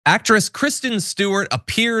Actress Kristen Stewart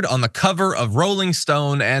appeared on the cover of Rolling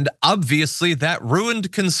Stone, and obviously that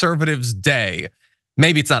ruined conservatives' day.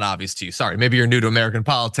 Maybe it's not obvious to you, sorry, maybe you're new to American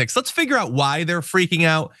politics. Let's figure out why they're freaking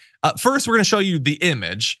out. First, we're gonna show you the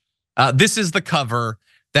image. This is the cover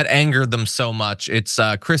that angered them so much. It's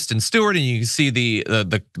Kristen Stewart, and you can see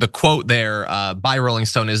the quote there by Rolling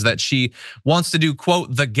Stone is that she wants to do,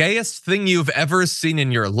 quote, "the gayest thing you've ever seen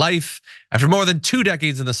in your life. After more than 2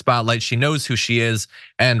 decades in the spotlight, she knows who she is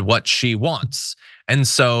and what she wants." And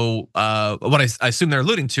so what I assume they're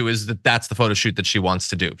alluding to is that that's the photo shoot that she wants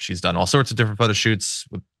to do. She's done all sorts of different photo shoots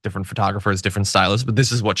with different photographers, different stylists, but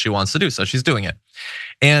this is what she wants to do, so she's doing it.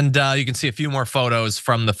 And you can see a few more photos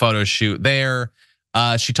from the photo shoot there.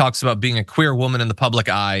 She talks about being a queer woman in the public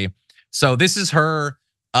eye. So this is her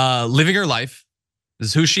living her life. This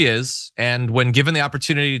is who she is. And when given the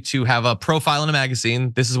opportunity to have a profile in a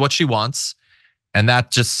magazine, this is what she wants. And that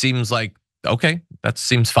just seems like, okay, that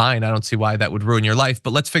seems fine. I don't see why that would ruin your life,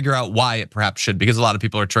 but let's figure out why it perhaps should, because a lot of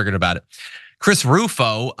people are triggered about it. Chris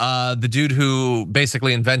Rufo, the dude who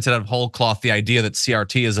basically invented out of whole cloth the idea that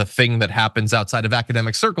CRT is a thing that happens outside of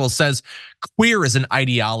academic circles, says queer is an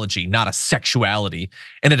ideology, not a sexuality,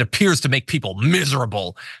 and it appears to make people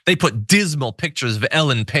miserable. They put dismal pictures of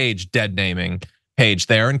Ellen Page, dead naming Page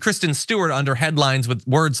there, and Kristen Stewart under headlines with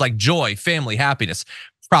words like joy, family, happiness,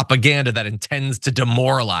 propaganda that intends to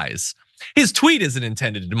demoralize. His tweet isn't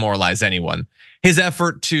intended to demoralize anyone. His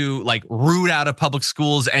effort to like root out of public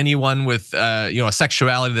schools anyone with a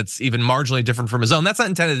sexuality that's even marginally different from his own, that's not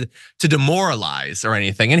intended to demoralize or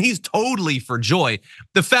anything. And he's totally for joy.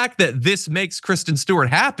 The fact that this makes Kristen Stewart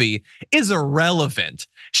happy is irrelevant.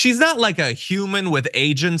 She's not like a human with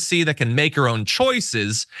agency that can make her own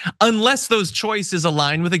choices unless those choices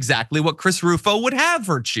align with exactly what Chris Rufo would have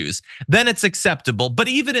her choose. Then it's acceptable. But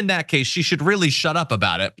even in that case, she should really shut up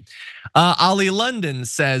about it. Ollie London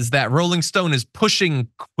says that Rolling Stone is pushing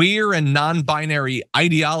queer and non-binary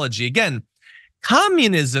ideology. Again,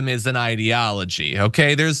 communism is an ideology,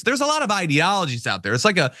 okay? There's a lot of ideologies out there. It's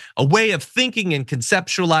like a way of thinking and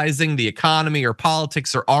conceptualizing the economy or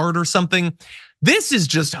politics or art or something. This is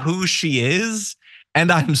just who she is.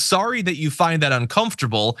 And I'm sorry that you find that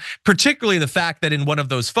uncomfortable, particularly the fact that in one of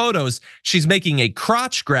those photos, she's making a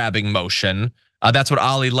crotch grabbing motion. That's what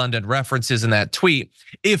Ollie London references in that tweet.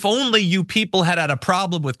 If only you people had a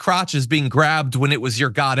problem with crotches being grabbed when it was your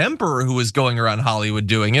God Emperor who was going around Hollywood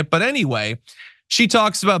doing it. But anyway, she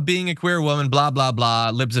talks about being a queer woman, blah, blah, blah.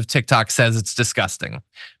 Libs of TikTok says it's disgusting.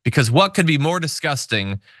 Because what could be more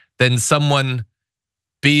disgusting than someone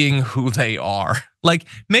being who they are? Like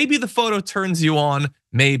maybe the photo turns you on,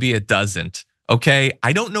 maybe it doesn't, okay?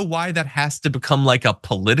 I don't know why that has to become like a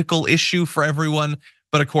political issue for everyone,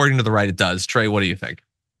 but according to the right, it does. Trey, what do you think?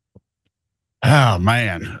 Oh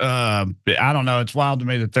man, I don't know. It's wild to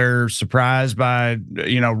me that they're surprised by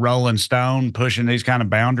Rolling Stone pushing these kind of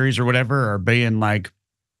boundaries or whatever, or being like,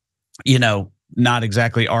 not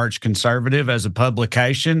exactly arch conservative as a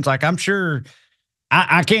publication. It's like I'm sure.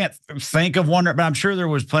 I can't think of one, but I'm sure there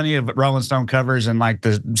was plenty of Rolling Stone covers in like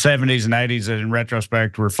the 70s and 80s that in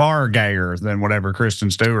retrospect were far gayer than whatever Kristen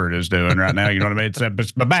Stewart is doing right now. You know what I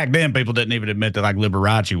mean? But back then people didn't even admit that like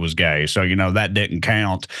Liberace was gay. So, that didn't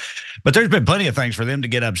count. But there's been plenty of things for them to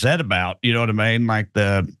get upset about. You know what I mean? Like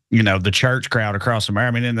the church crowd across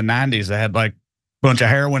America. I mean, in the 90s, they had like a bunch of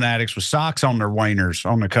heroin addicts with socks on their wieners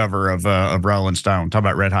on the cover of Rolling Stone. Talk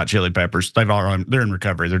about Red Hot Chili Peppers. They're in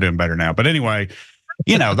recovery. They're doing better now. But anyway,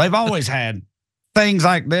 they've always had things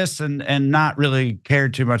like this and not really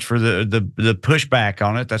cared too much for the pushback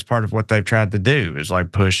on it. That's part of what they've tried to do is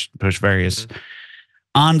like push various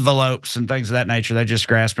envelopes and things of that nature. They're just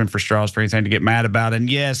grasping for straws for anything to get mad about. And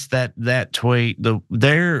yes, that tweet,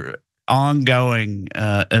 their ongoing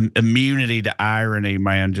immunity to irony,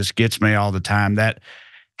 man, just gets me all the time. That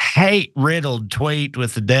hate-riddled tweet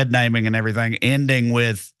with the dead naming and everything, ending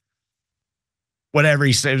with whatever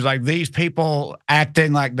he said. It was like these people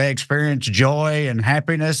acting like they experience joy and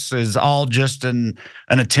happiness is all just an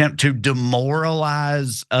attempt to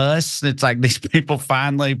demoralize us. It's like these people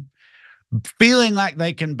finally feeling like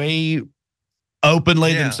they can be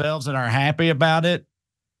openly themselves and are happy about it.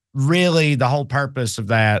 Really, the whole purpose of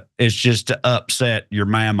that is just to upset your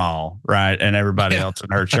mamaw, right? And everybody else in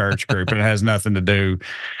her church group. And it has nothing to do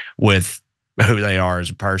with who they are as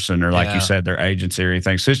a person or like you said, their agency or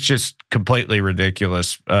anything. So it's just completely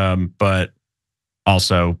ridiculous. But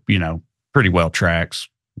also, pretty well tracks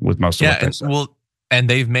with most of what they say. Well, and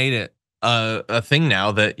they've made it a thing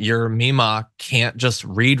now that your Mima can't just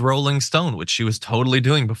read Rolling Stone, which she was totally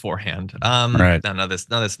doing beforehand. Right. None of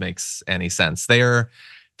this makes any sense. They're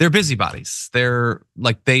they're busybodies. They're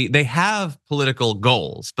like they have political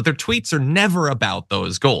goals, but their tweets are never about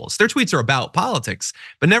those goals. Their tweets are about politics,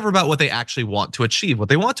 but never about what they actually want to achieve. What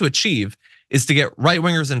they want to achieve is to get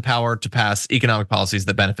right-wingers in power to pass economic policies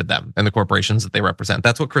that benefit them and the corporations that they represent.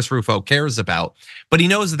 That's what Chris Rufo cares about. But he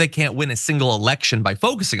knows that they can't win a single election by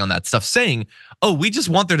focusing on that stuff, saying, oh, we just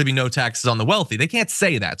want there to be no taxes on the wealthy. They can't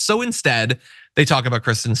say that. So instead, they talk about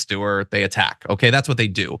Kristen Stewart, they attack, okay? That's what they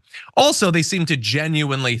do. Also, they seem to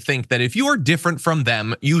genuinely think that if you are different from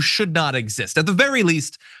them, you should not exist. At the very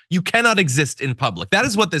least, you cannot exist in public. That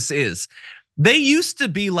is what this is. They used to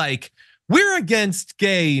be like, we're against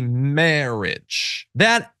gay marriage.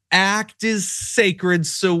 That act is sacred,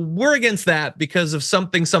 so we're against that because of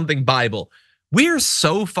something Bible. We're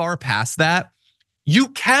so far past that. You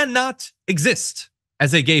cannot exist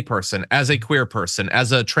as a gay person, as a queer person,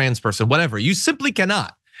 as a trans person, whatever. You simply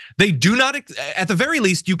cannot. They do not, at the very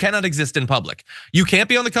least, you cannot exist in public. You can't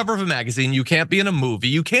be on the cover of a magazine. You can't be in a movie.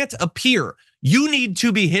 You can't appear. You need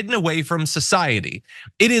to be hidden away from society.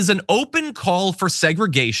 It is an open call for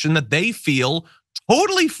segregation that they feel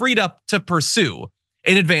totally freed up to pursue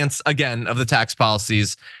in advance, again, of the tax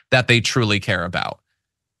policies that they truly care about.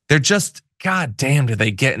 They're just, God damn, do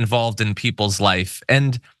they get involved in people's life?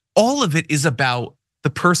 And all of it is about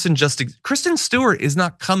the person Kristen Stewart is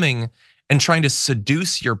not coming and trying to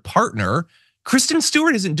seduce your partner. Kristen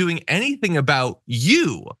Stewart isn't doing anything about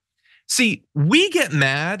you. See, we get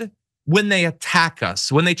mad when they attack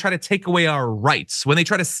us, when they try to take away our rights, when they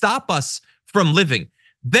try to stop us from living.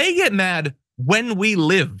 They get mad when we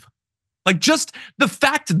live. Like just the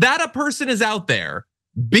fact that a person is out there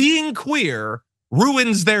being queer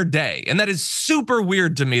ruins their day. And that is super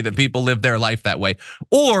weird to me that people live their life that way.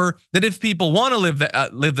 Or that if people want to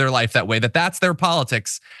live their life that way, that's their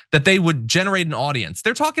politics, that they would generate an audience.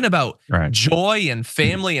 They're talking about joy and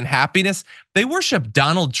family and happiness. They worship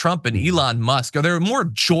Donald Trump and Elon Musk. Are there more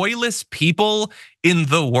joyless people in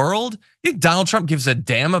the world? You think Donald Trump gives a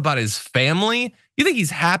damn about his family? You think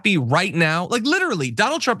he's happy right now? Like literally,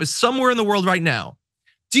 Donald Trump is somewhere in the world right now.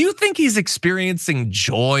 Do you think he's experiencing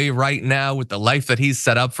joy right now with the life that he's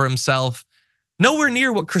set up for himself? Nowhere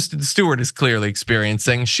near what Kristen Stewart is clearly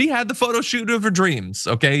experiencing. She had the photo shoot of her dreams,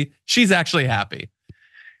 okay? She's actually happy.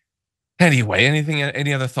 Anyway,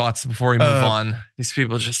 any other thoughts before we move on? These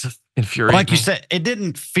people just infuriate Like me. you said, it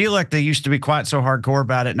didn't feel like they used to be quite so hardcore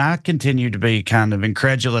about it. And I continue to be kind of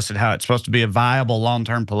incredulous at how it's supposed to be a viable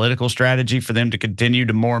long-term political strategy for them to continue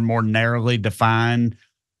to more and more narrowly define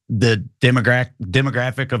the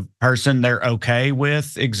demographic of person they're okay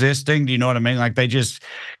with existing. Do you know what I mean? Like they just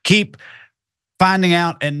keep finding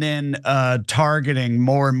out and then targeting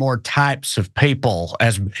more and more types of people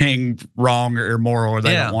as being wrong or immoral or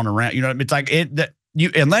they don't want around. You know, it's like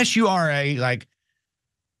unless you are a like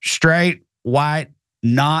straight, white,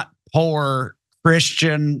 not poor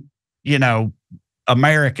Christian,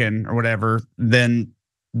 American or whatever, then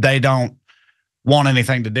they don't want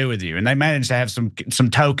anything to do with you. And they managed to have some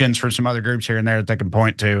tokens for some other groups here and there that they can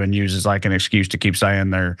point to and use as like an excuse to keep saying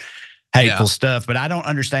their hateful stuff. But I don't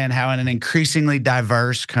understand how in an increasingly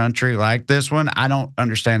diverse country like this one, I don't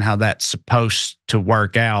understand how that's supposed to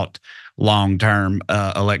work out long-term,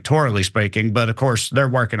 electorally speaking. But of course, they're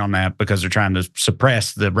working on that because they're trying to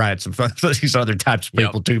suppress the rights of these other types of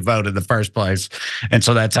people to vote in the first place. And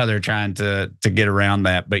so that's how they're trying to get around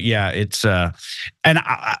that. But yeah, it's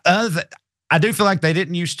I do feel like they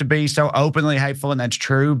didn't used to be so openly hateful, and that's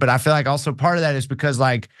true. But I feel like also part of that is because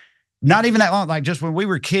like not even that long, like just when we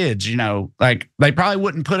were kids, like they probably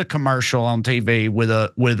wouldn't put a commercial on TV with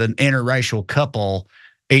an interracial couple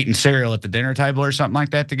eating cereal at the dinner table or something like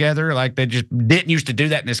that together. Like they just didn't used to do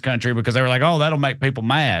that in this country because they were like, oh, that'll make people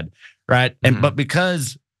mad, right? But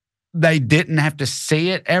because they didn't have to see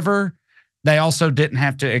it ever, they also didn't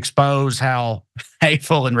have to expose how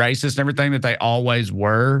hateful and racist and everything that they always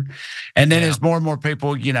were. And then as more and more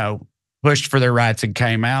people, pushed for their rights and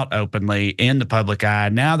came out openly in the public eye,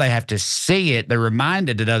 now they have to see it. They're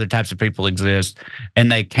reminded that other types of people exist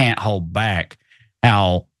and they can't hold back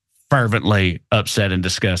how fervently upset and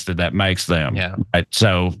disgusted that makes them. Yeah. Right?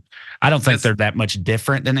 So I don't think they're that much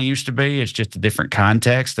different than they used to be. It's just a different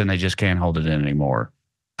context and they just can't hold it in anymore.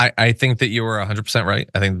 I think that you were 100% right.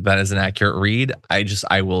 I think that is an accurate read.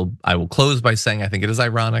 I will close by saying I think it is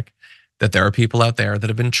ironic that there are people out there that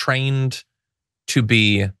have been trained to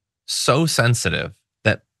be so sensitive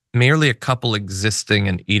that merely a couple existing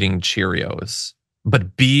and eating Cheerios,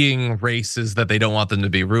 but being races that they don't want them to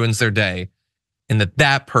be ruins their day, and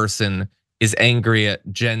that person is angry at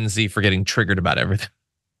Gen Z for getting triggered about everything.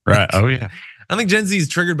 Right. Oh yeah. I think Gen Z is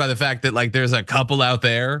triggered by the fact that like there's a couple out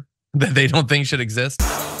there that they don't think should exist.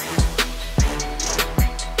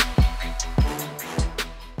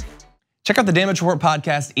 Check out the Damage Report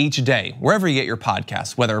podcast each day, wherever you get your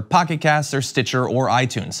podcasts, whether Pocket Casts or Stitcher or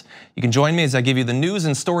iTunes. You can join me as I give you the news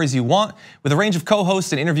and stories you want, with a range of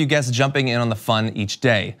co-hosts and interview guests jumping in on the fun each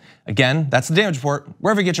day. Again, that's the Damage Report,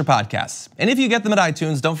 wherever you get your podcasts. And if you get them at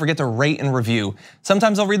iTunes, don't forget to rate and review.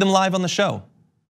 Sometimes I'll read them live on the show.